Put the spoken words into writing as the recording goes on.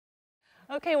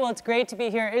Okay, well, it's great to be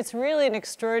here. It's really an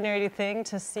extraordinary thing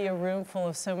to see a room full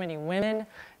of so many women.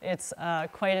 It's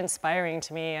quite inspiring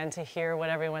to me, and to hear what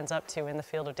everyone's up to in the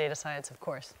field of data science, of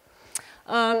course.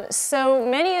 So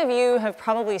many of you have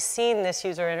probably seen this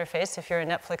user interface if you're a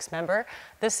Netflix member.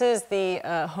 This is the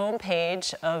home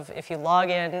page of, if you log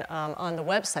in on the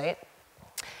website.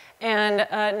 And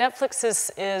Netflix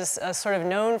is sort of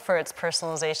known for its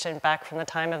personalization back from the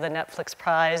time of the Netflix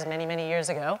Prize many, many years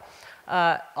ago.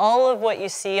 All of what you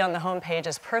see on the home page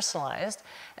is personalized,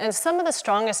 and some of the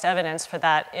strongest evidence for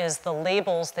that is the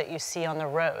labels that you see on the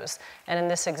rows. And in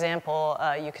this example,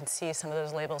 you can see some of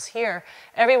those labels here.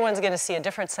 Everyone's going to see a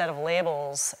different set of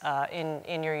labels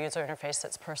in your user interface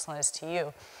that's personalized to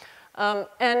you.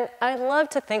 And I love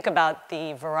to think about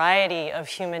the variety of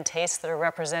human tastes that are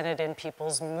represented in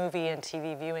people's movie and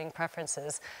TV viewing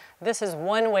preferences. This is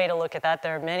one way to look at that.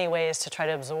 There are many ways to try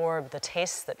to absorb the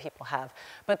tastes that people have.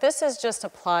 But this is just a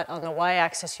plot. On the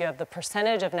y-axis, you have the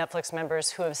percentage of Netflix members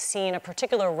who have seen a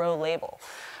particular row label.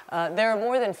 There are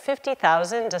more than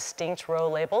 50,000 distinct row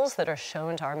labels that are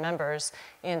shown to our members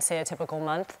in, say, a typical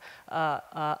month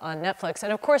on Netflix.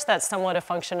 And of course, that's somewhat a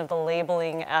function of the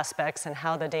labeling aspects and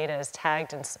how the data is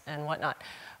tagged and whatnot.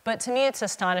 But to me, it's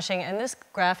astonishing, and this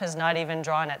graph is not even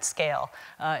drawn at scale.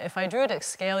 If I drew it at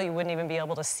scale, you wouldn't even be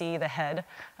able to see the head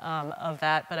of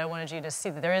that, but I wanted you to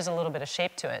see that there is a little bit of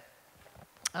shape to it.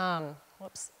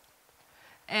 Whoops.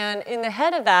 And in the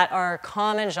head of that are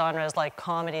common genres like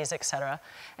comedies, et cetera.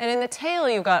 And in the tail,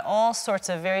 you've got all sorts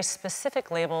of very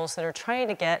specific labels that are trying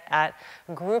to get at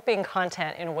grouping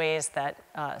content in ways that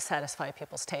satisfy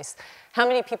people's tastes. How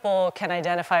many people can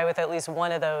identify with at least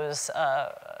one of those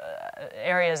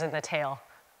areas in the tail?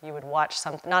 You would watch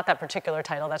some, not that particular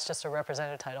title, that's just a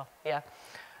representative title, yeah.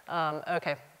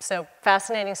 Okay, so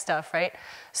fascinating stuff, right?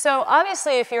 So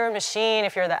obviously, if you're a machine,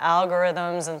 if you're the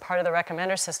algorithms and part of the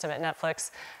recommender system at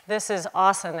Netflix, this is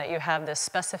awesome that you have this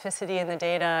specificity in the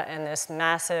data and this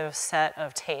massive set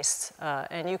of tastes,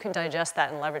 and you can digest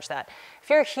that and leverage that. If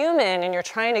you're a human and you're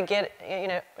trying to get,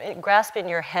 grasp in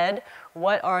your head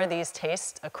what are these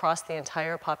tastes across the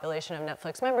entire population of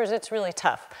Netflix members, it's really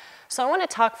tough. So I want to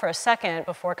talk for a second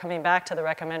before coming back to the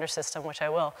recommender system, which I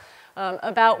will,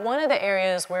 about one of the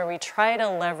areas where we try to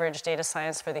leverage data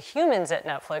science for the humans at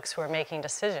Netflix who are making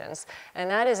decisions, and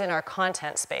that is in our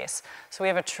content space. So we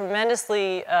have a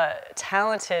tremendously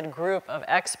talented group of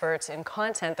experts in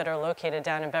content that are located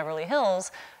down in Beverly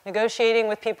Hills, negotiating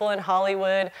with people in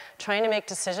Hollywood, trying to make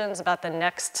decisions about the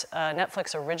next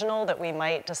Netflix original that we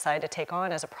might decide to take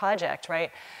on as a project,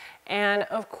 right? And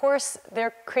of course,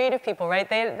 they're creative people, right?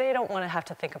 They don't want to have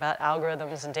to think about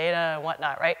algorithms and data and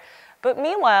whatnot, right? But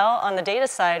meanwhile, on the data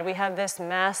side, we have this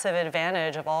massive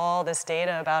advantage of all this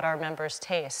data about our members'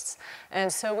 tastes.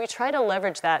 And so we try to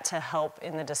leverage that to help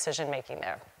in the decision making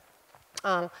there.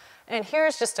 And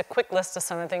here's just a quick list of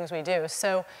some of the things we do.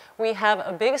 So we have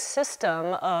a big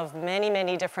system of many,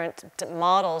 many different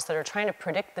models that are trying to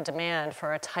predict the demand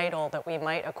for a title that we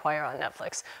might acquire on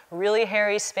Netflix. Really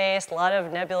hairy space, a lot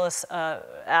of nebulous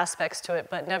aspects to it,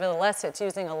 but nevertheless, it's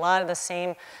using a lot of the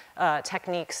same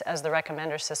techniques as the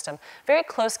recommender system. Very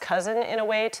close cousin, in a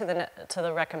way, to the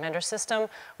recommender system,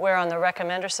 where on the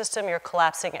recommender system, you're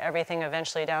collapsing everything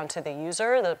eventually down to the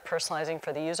user, the personalizing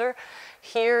for the user.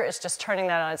 Here, it's just turning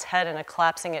that on its head and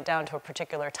collapsing it down to a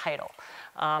particular title.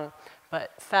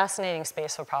 But fascinating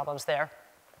space for problems there.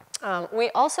 We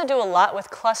also do a lot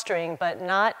with clustering, but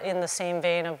not in the same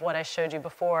vein of what I showed you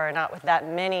before, not with that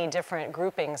many different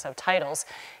groupings of titles.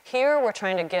 Here, we're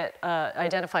trying to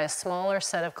identify a smaller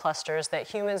set of clusters that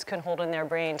humans can hold in their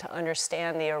brain to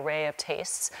understand the array of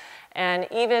tastes. And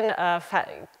even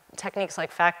techniques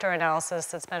like factor analysis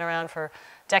that's been around for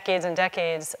decades and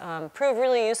decades prove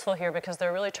really useful here because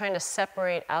they're really trying to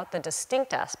separate out the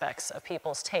distinct aspects of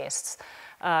people's tastes.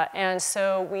 And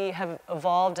so we have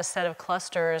evolved a set of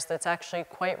clusters that's actually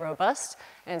quite robust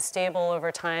and stable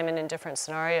over time and in different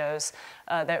scenarios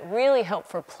that really help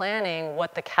for planning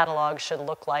what the catalog should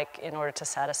look like in order to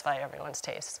satisfy everyone's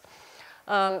tastes.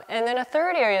 And then a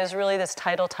third area is really this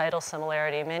title-title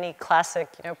similarity. Many classic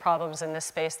problems in this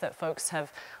space that folks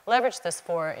have leveraged this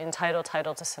for in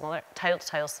title-title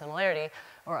similarity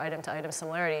or item-to-item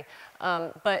similarity.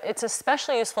 But it's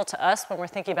especially useful to us when we're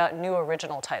thinking about new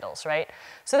original titles, right?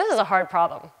 So this is a hard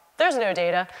problem. There's no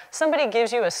data. Somebody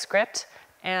gives you a script,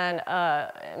 and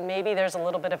maybe there's a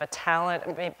little bit of a talent,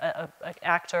 an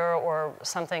actor or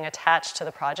something attached to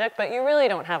the project, but you really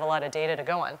don't have a lot of data to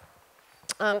go on.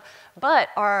 But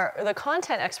the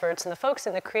content experts and the folks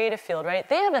in the creative field, right,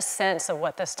 they have a sense of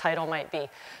what this title might be.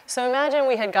 So imagine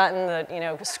we had gotten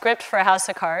the script for House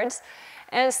of Cards,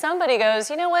 and somebody goes,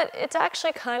 you know what, it's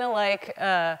actually kind of like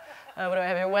what do I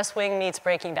have here? West Wing meets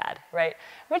Breaking Bad, right?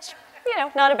 Which, you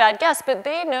know, not a bad guess, but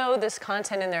they know this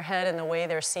content in their head and the way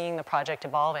they're seeing the project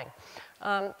evolving.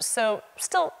 So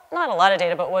still not a lot of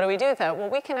data, but what do we do with that? Well,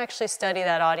 we can actually study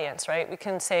that audience, right? We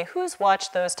can say who's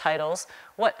watched those titles,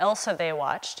 what else have they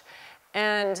watched,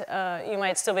 and you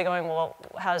might still be going, well,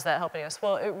 how's that helping us?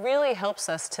 Well, it really helps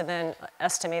us to then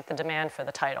estimate the demand for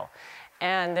the title.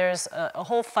 And there's a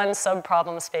whole fun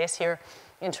sub-problem space here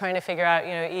in trying to figure out,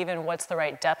 you know, even what's the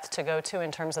right depth to go to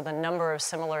in terms of the number of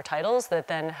similar titles that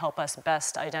then help us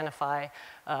best identify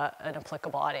an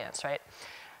applicable audience, right?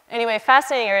 Anyway,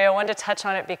 fascinating area. I wanted to touch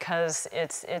on it because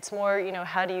it's more, you know,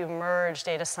 how do you merge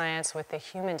data science with the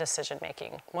human decision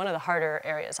making? One of the harder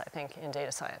areas, I think, in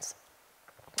data science.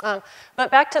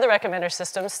 But back to the recommender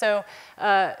system. So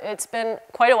it's been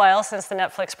quite a while since the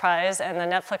Netflix prize, and the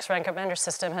Netflix recommender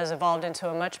system has evolved into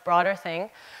a much broader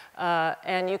thing.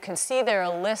 And you can see there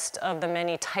a list of the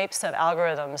many types of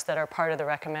algorithms that are part of the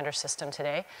recommender system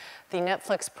today. The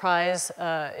Netflix prize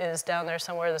is down there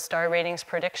somewhere, the star ratings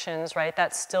predictions, right?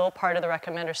 That's still part of the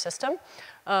recommender system.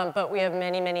 But we have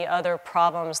many, many other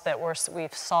problems that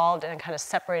we've solved and kind of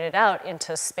separated out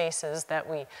into spaces that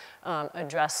we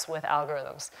address with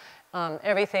algorithms.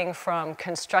 Everything from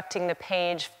constructing the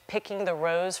page, picking the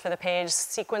rows for the page,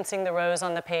 sequencing the rows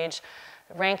on the page,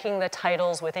 ranking the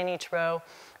titles within each row,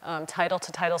 title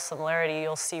to title similarity,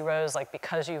 you'll see rows like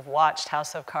because you've watched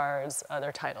House of Cards,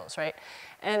 other titles, right?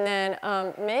 And then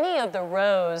many of the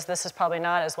rows, this is probably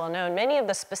not as well known, many of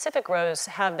the specific rows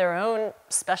have their own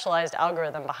specialized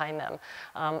algorithm behind them.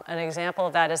 An example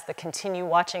of that is the continue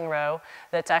watching row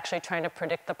that's actually trying to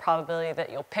predict the probability that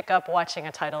you'll pick up watching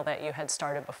a title that you had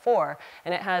started before,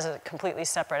 and it has a completely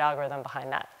separate algorithm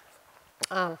behind that.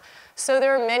 So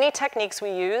there are many techniques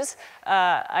we use.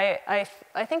 I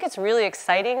think it's really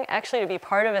exciting actually to be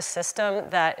part of a system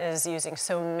that is using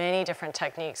so many different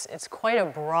techniques. It's quite a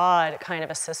broad kind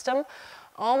of a system.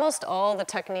 Almost all the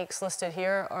techniques listed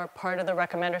here are part of the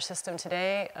recommender system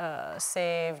today,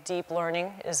 save deep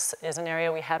learning is an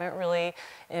area we haven't really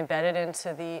embedded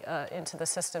into the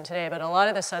system today, but a lot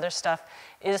of this other stuff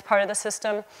is part of the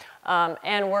system,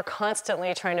 and we're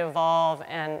constantly trying to evolve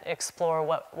and explore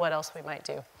what else we might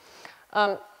do.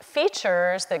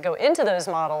 Features that go into those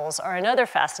models are another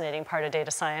fascinating part of data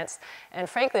science, and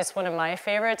frankly, it's one of my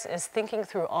favorites, is thinking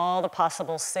through all the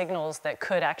possible signals that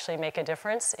could actually make a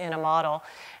difference in a model.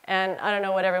 And I don't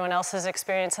know what everyone else's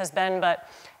experience has been, but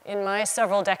in my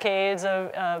several decades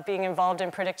of being involved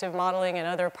in predictive modeling and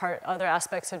other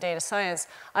aspects of data science,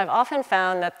 I've often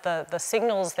found that the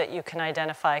signals that you can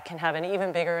identify can have an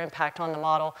even bigger impact on the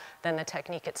model than the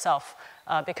technique itself.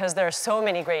 Because there are so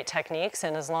many great techniques,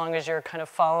 and as long as you're kind of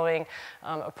following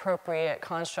appropriate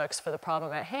constructs for the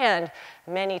problem at hand,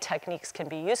 many techniques can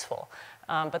be useful.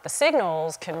 But the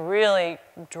signals can really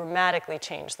dramatically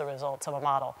change the results of a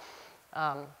model.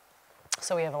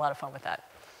 So we have a lot of fun with that.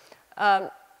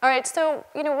 All right, so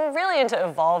we're really into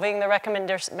evolving the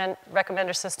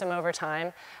recommender system over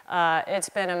time. It's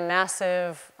been a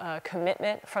massive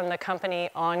commitment from the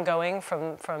company ongoing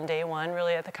from day one,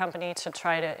 really, at the company to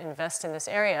try to invest in this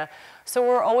area. So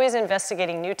we're always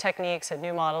investigating new techniques and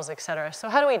new models, et cetera. So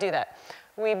how do we do that?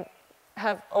 We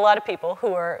have a lot of people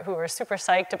who are super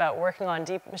psyched about working on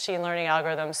deep machine learning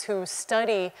algorithms who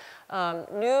study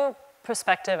new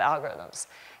prospective algorithms.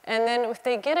 And then if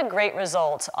they get a great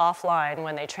result offline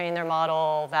when they train their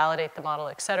model, validate the model,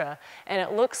 et cetera, and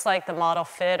it looks like the model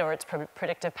fit or its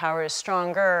predictive power is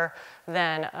stronger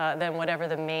than whatever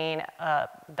the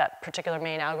that particular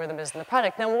main algorithm is in the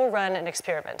product, then we'll run an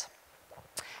experiment.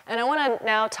 And I want to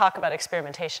now talk about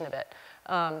experimentation a bit.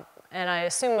 And I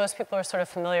assume most people are sort of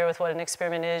familiar with what an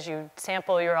experiment is. You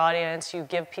sample your audience, you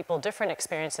give people different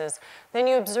experiences, then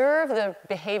you observe the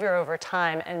behavior over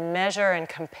time and measure and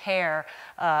compare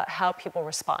how people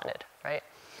responded, right?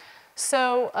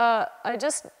 So I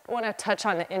just want to touch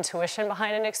on the intuition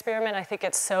behind an experiment. I think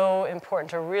it's so important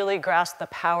to really grasp the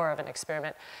power of an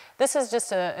experiment. This is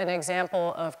just an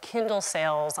example of Kindle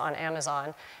sales on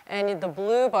Amazon. And the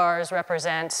blue bars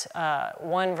represent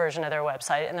one version of their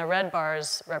website, and the red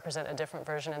bars represent a different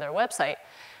version of their website.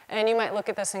 And you might look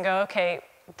at this and go, okay,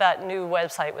 that new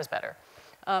website was better.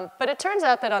 But it turns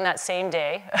out that on that same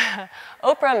day,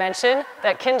 Oprah mentioned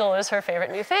that Kindle is her favorite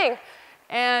new thing.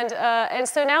 And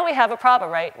so now we have a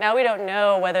problem, right? Now we don't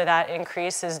know whether that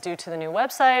increase is due to the new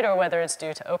website or whether it's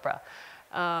due to Oprah.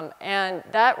 And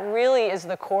that really is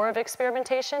the core of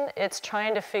experimentation. It's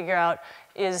trying to figure out,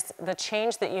 is the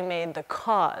change that you made the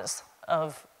cause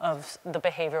of the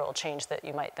behavioral change that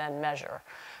you might then measure?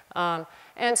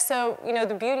 And so,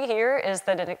 the beauty here is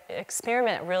that an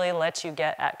experiment really lets you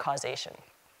get at causation.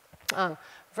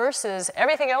 versus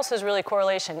everything else is really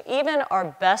correlation. Even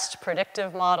our best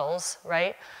predictive models,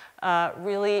 right,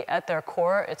 really at their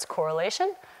core, it's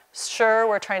correlation. Sure,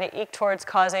 we're trying to eke towards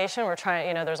causation. We're trying,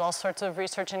 you know, there's all sorts of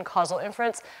research in causal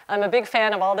inference. I'm a big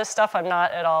fan of all this stuff. I'm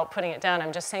not at all putting it down.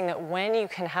 I'm just saying that when you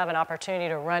can have an opportunity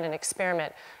to run an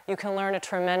experiment, you can learn a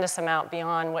tremendous amount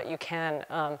beyond what you can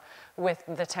with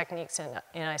the techniques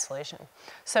in isolation.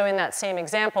 So in that same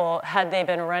example, had they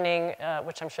been running,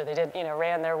 which I'm sure they did, you know,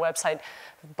 ran their website,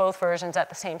 both versions at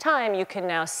the same time, you can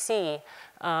now see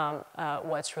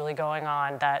what's really going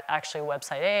on, that actually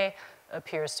website A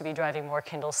appears to be driving more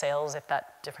Kindle sales if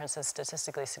that difference is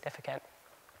statistically significant.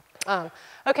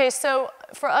 Okay, so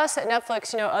for us at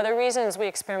Netflix, you know, other reasons we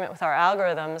experiment with our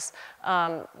algorithms,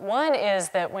 one is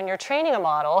that when you're training a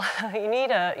model, you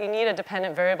need a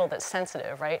dependent variable that's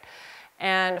sensitive, right?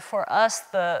 And for us,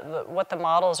 what the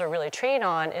models are really trained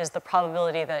on is the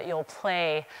probability that you'll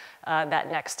play that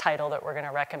next title that we're going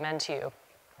to recommend to you.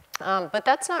 But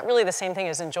that's not really the same thing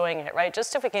as enjoying it, right?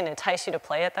 Just if we can entice you to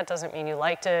play it, that doesn't mean you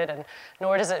liked it, and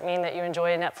nor does it mean that you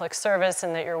enjoy a Netflix service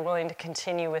and that you're willing to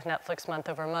continue with Netflix month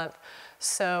over month.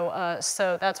 So,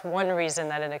 so that's one reason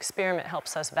that an experiment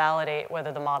helps us validate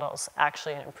whether the model's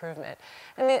actually an improvement.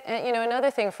 And you know,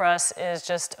 another thing for us is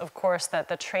just, of course, that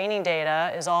the training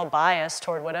data is all biased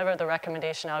toward whatever the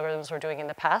recommendation algorithms were doing in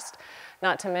the past.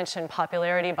 Not to mention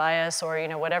popularity bias, or, you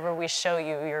know, whatever we show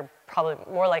you, you're probably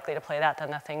more likely to play that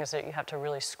than the things that you have to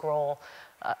really scroll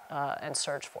and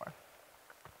search for.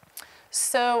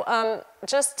 So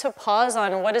just to pause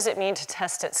on what does it mean to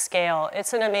test at scale,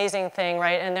 it's an amazing thing,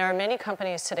 right? And there are many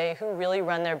companies today who really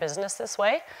run their business this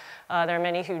way. There are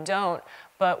many who don't.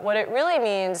 But what it really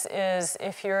means is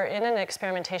if you're in an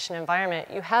experimentation environment,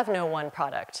 you have no one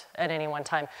product at any one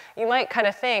time. You might kind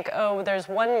of think, oh, there's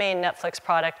one main Netflix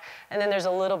product, and then there's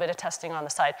a little bit of testing on the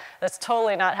side. That's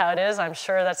totally not how it is. I'm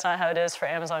sure that's not how it is for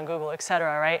Amazon, Google, et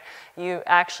cetera, right? You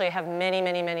actually have many,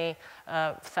 many, many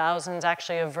thousands,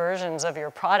 actually, of versions of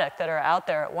your product that are out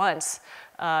there at once.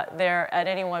 There, at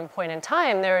any one point in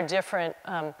time, there are different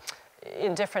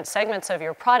in different segments of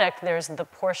your product, there's the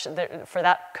portion, for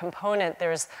that component,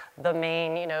 there's the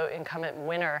main, you know, incumbent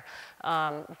winner.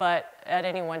 But at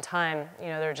any one time, you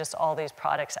know, there are just all these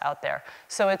products out there.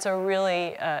 So it's a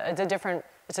really, it's a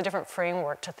different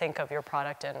framework to think of your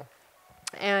product in.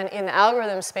 And in the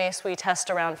algorithm space, we test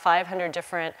around 500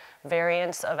 different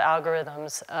variants of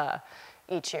algorithms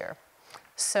each year.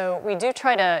 So we do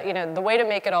try to, you know, the way to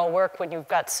make it all work when you've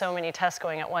got so many tests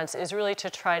going at once is really to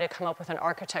try to come up with an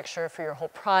architecture for your whole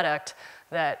product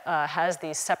that has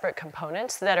these separate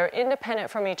components that are independent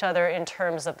from each other in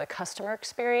terms of the customer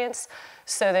experience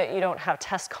so that you don't have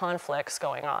test conflicts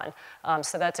going on.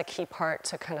 So that's a key part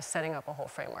to kind of setting up a whole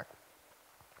framework.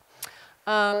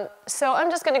 So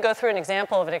I'm just going to go through an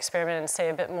example of an experiment and say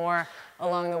a bit more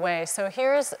along the way. So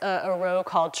here's a row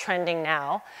called Trending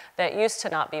Now that used to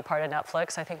not be part of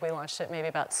Netflix. I think we launched it maybe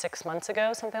about 6 months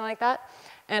ago, something like that.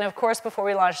 And of course, before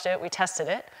we launched it, we tested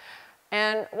it.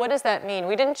 And what does that mean?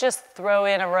 We didn't just throw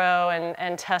in a row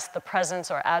and test the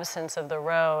presence or absence of the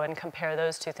row and compare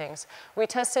those two things. We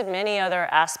tested many other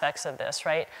aspects of this,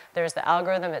 right? There's the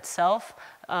algorithm itself.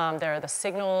 There are the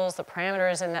signals, the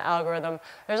parameters in the algorithm.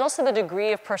 There's also the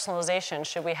degree of personalization.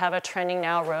 Should we have a Trending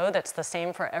Now row that's the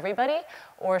same for everybody?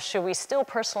 Or should we still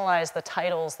personalize the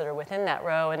titles that are within that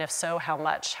row? And if so, how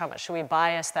much? How much should we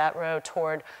bias that row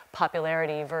toward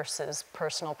popularity versus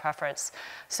personal preference?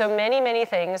 So many, many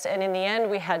things. And in the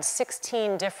end, we had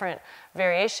 16 different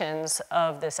variations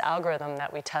of this algorithm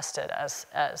that we tested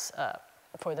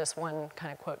for this one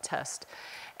kind of quote test.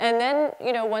 And then,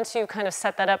 you know, once you kind of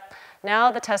set that up,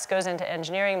 now the test goes into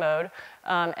engineering mode.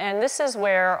 And this is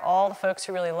where all the folks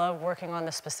who really love working on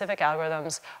the specific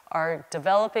algorithms are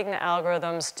developing the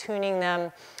algorithms, tuning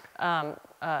them,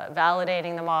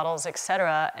 validating the models, et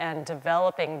cetera, and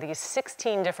developing these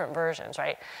 16 different versions,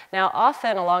 right? Now,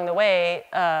 often along the way,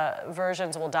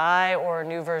 versions will die or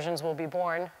new versions will be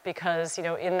born because, you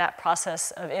know, in that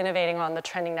process of innovating on the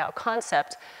Trending Now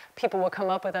concept, people will come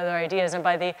up with other ideas, and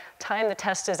by the time the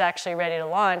test is actually ready to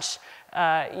launch,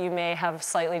 you may have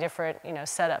slightly different, you know,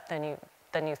 setup than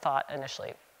you thought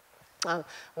initially. A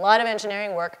lot of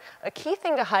engineering work. A key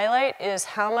thing to highlight is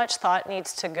how much thought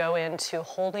needs to go into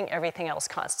holding everything else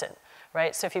constant,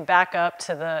 right? So if you back up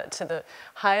to the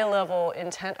high-level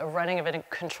intent of running of a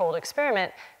controlled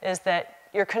experiment is that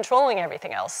you're controlling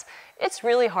everything else. It's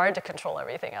really hard to control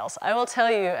everything else. I will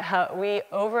tell you how we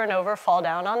over and over fall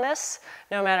down on this.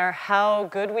 No matter how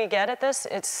good we get at this,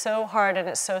 it's so hard and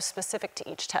it's so specific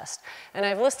to each test. And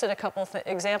I've listed a couple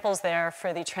examples there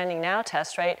for the trending now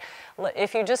test, right?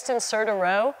 If you just insert a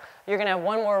row, you're going to have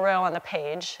one more row on the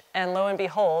page, and lo and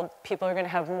behold, people are going to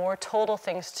have more total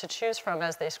things to choose from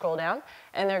as they scroll down,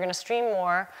 and they're going to stream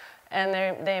more, and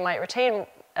they might retain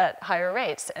at higher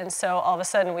rates. And so all of a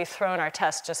sudden we've thrown our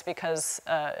test just because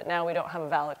now we don't have a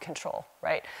valid control,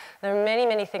 right? There are many,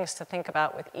 many things to think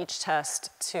about with each test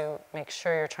to make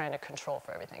sure you're trying to control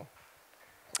for everything.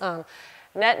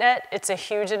 Net, it's a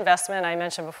huge investment. I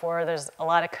mentioned before, there's a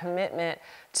lot of commitment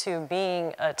to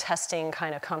being a testing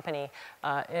kind of company.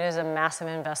 It is a massive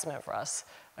investment for us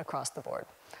across the board.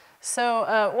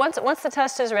 So once the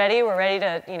test is ready, we're ready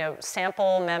to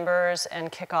sample members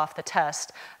and kick off the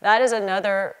test. That is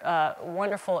another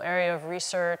wonderful area of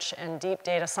research and deep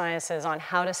data sciences on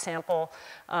how to sample.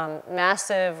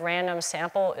 Massive random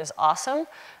sample is awesome.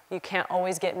 You can't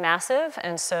always get massive,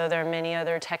 and so there are many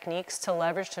other techniques to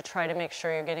leverage to try to make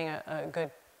sure you're getting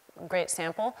a great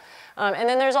sample. And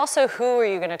then there's also who are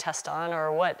you going to test on,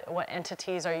 or what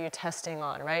entities are you testing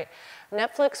on, right?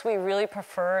 Netflix, we really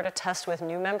prefer to test with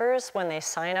new members when they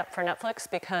sign up for Netflix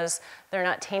because they're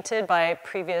not tainted by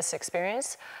previous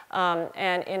experience.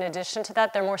 And in addition to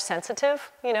that, they're more sensitive.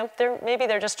 Maybe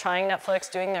they're just trying Netflix,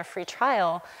 doing their free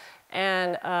trial.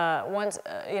 And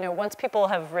once people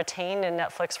have retained in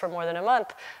Netflix for more than a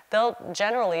month, they'll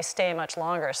generally stay much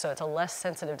longer. So it's a less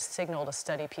sensitive signal to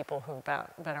study people who've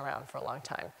been around for a long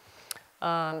time.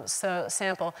 So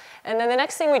sample. And then the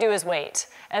next thing we do is wait.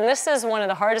 And this is one of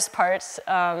the hardest parts.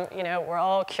 We're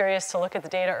all curious to look at the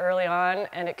data early on,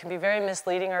 and it can be very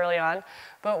misleading early on.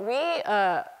 But we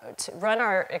run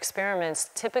our experiments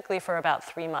typically for about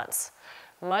 3 months.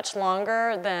 Much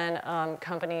longer than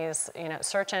companies,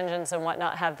 search engines and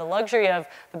whatnot have the luxury of.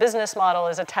 The business model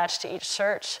is attached to each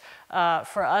search.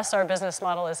 For us, our business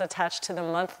model is attached to the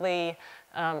monthly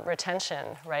retention,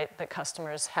 right, that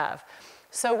customers have.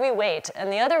 So we wait. And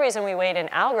the other reason we wait in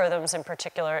algorithms in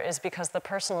particular is because the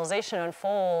personalization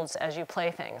unfolds as you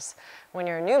play things. When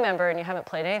you're a new member and you haven't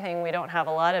played anything, we don't have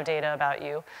a lot of data about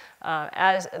you.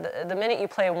 As the minute you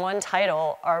play one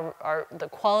title, the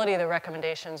quality of the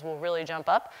recommendations will really jump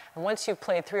up. And once you've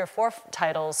played 3 or 4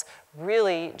 titles,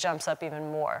 really jumps up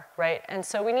even more, right? And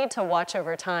so we need to watch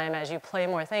over time as you play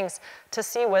more things to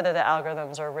see whether the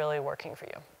algorithms are really working for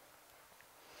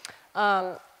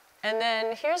you. And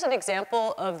then here's an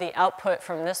example of the output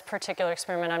from this particular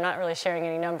experiment. I'm not really sharing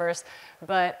any numbers,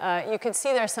 but you can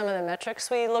see there are some of the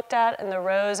metrics we looked at in the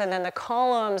rows, and then the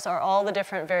columns are all the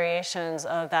different variations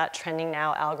of that trending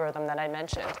now algorithm that I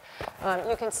mentioned.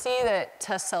 You can see that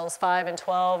test cells 5 and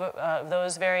 12,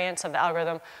 those variants of the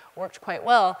algorithm worked quite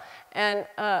well. And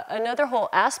another whole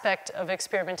aspect of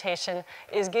experimentation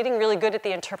is getting really good at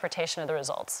the interpretation of the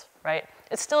results, right?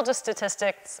 It's still just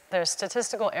statistics. There's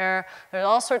statistical error. There's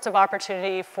all sorts of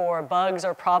opportunity for bugs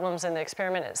or problems in the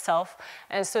experiment itself.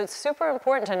 And so it's super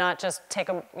important to not just take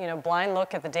a blind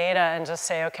look at the data and just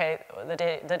say, okay, the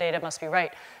data must be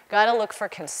right. Got to look for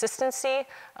consistency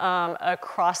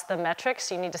across the metrics.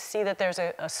 You need to see that there's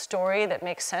a story that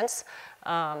makes sense.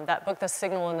 That book, The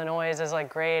Signal and the Noise, is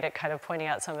great at kind of pointing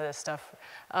out some of this stuff.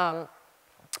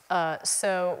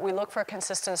 So we look for a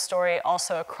consistent story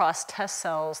also across test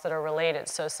cells that are related.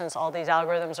 So since all these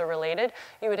algorithms are related,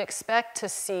 you would expect to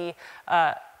see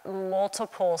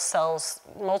multiple cells,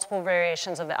 multiple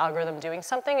variations of the algorithm doing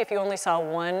something. If you only saw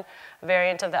one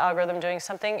variant of the algorithm doing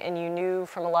something and you knew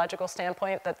from a logical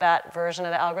standpoint that that version of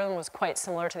the algorithm was quite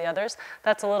similar to the others,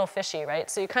 that's a little fishy, right?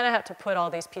 So you kind of have to put all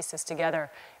these pieces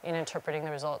together in interpreting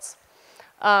the results.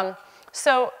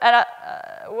 So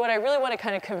what I really want to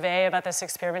kind of convey about this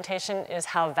experimentation is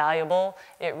how valuable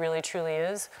it really truly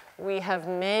is. We have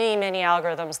many, many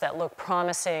algorithms that look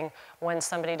promising when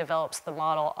somebody develops the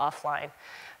model offline.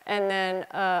 And then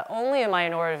only a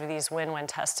minority of these win when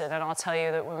tested. And I'll tell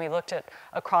you that when we looked at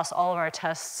across all of our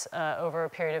tests over a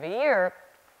period of a year,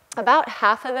 about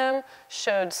half of them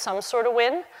showed some sort of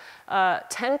win.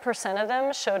 10% of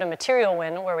them showed a material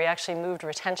win where we actually moved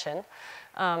retention.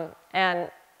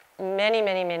 And many,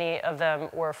 many, many of them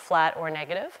were flat or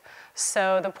negative.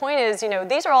 So the point is,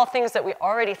 these are all things that we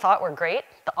already thought were great.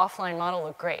 The offline model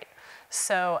looked great.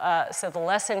 So, so the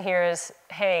lesson here is,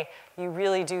 hey, you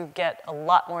really do get a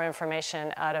lot more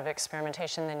information out of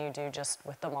experimentation than you do just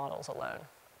with the models alone.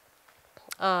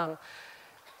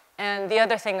 And the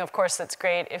other thing, of course, that's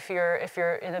great if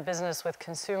you're in a business with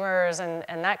consumers and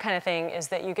that kind of thing is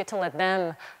that you get to let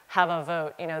them have a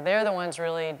vote. You know, they're the ones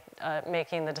really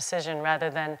making the decision rather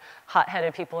than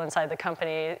hot-headed people inside the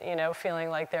company, you know, feeling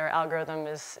like their algorithm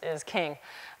is king.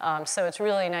 So it's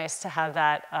really nice to have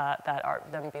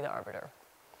them be the arbiter.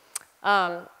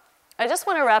 I just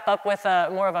want to wrap up with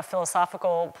more of a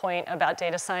philosophical point about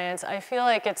data science. I feel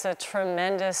like it's a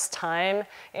tremendous time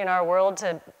in our world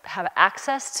to have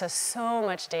access to so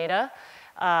much data.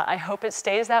 I hope it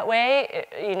stays that way.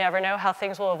 You never know how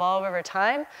things will evolve over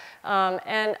time.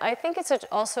 And I think it's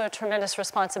also a tremendous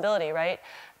responsibility, right?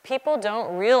 People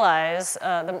don't realize,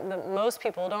 most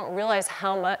people don't realize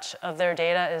how much of their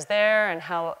data is there and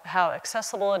how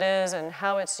accessible it is and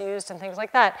how it's used and things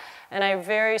like that. And I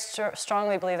very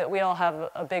strongly believe that we all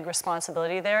have a big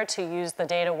responsibility there to use the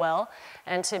data well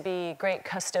and to be great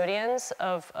custodians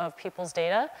of people's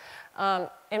data.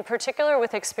 In particular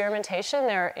with experimentation,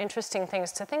 there are interesting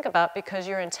things to think about because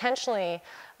you're intentionally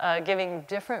giving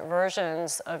different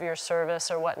versions of your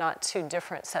service or whatnot to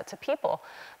different sets of people.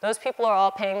 Those people are all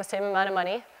paying the same amount of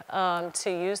money to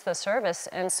use the service,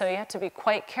 and so you have to be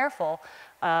quite careful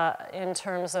in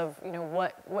terms of, you know,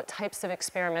 what types of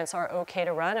experiments are okay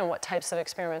to run and what types of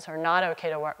experiments are not okay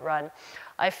to run.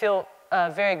 I feel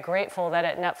very grateful that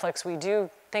at Netflix we do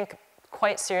think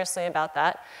quite seriously about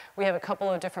that. We have a couple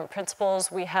of different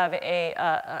principles. We have an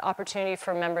opportunity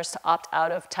for members to opt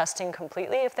out of testing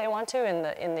completely if they want to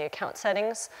in the account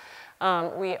settings.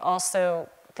 We also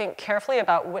think carefully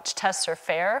about which tests are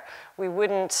fair. We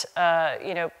wouldn't,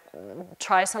 you know,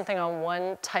 try something on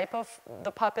one type of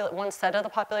one set of the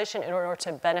population in order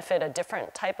to benefit a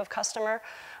different type of customer.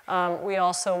 We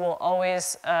also will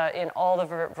always, in all the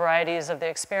varieties of the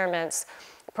experiments,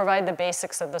 provide the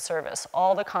basics of the service,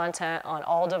 all the content on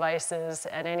all devices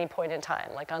at any point in time,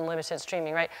 like unlimited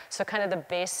streaming, right? So kind of the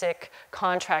basic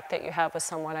contract that you have with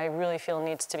someone, I really feel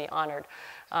needs to be honored.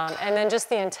 And then just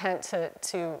the intent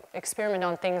to experiment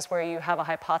on things where you have a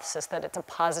hypothesis that it's a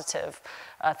positive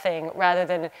thing, rather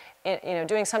than you know,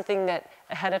 doing something that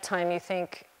ahead of time you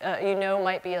think you know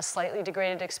might be a slightly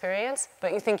degraded experience,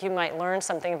 but you think you might learn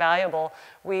something valuable.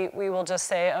 We will just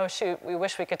say, oh shoot, we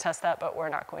wish we could test that, but we're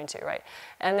not going to, right?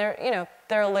 And there, you know,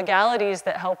 there are legalities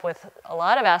that help with a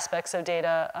lot of aspects of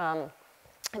data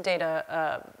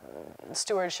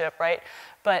stewardship, right?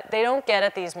 But they don't get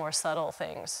at these more subtle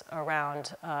things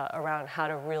around how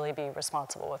to really be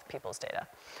responsible with people's data.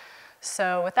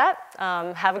 So with that,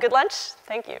 have a good lunch.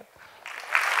 Thank you.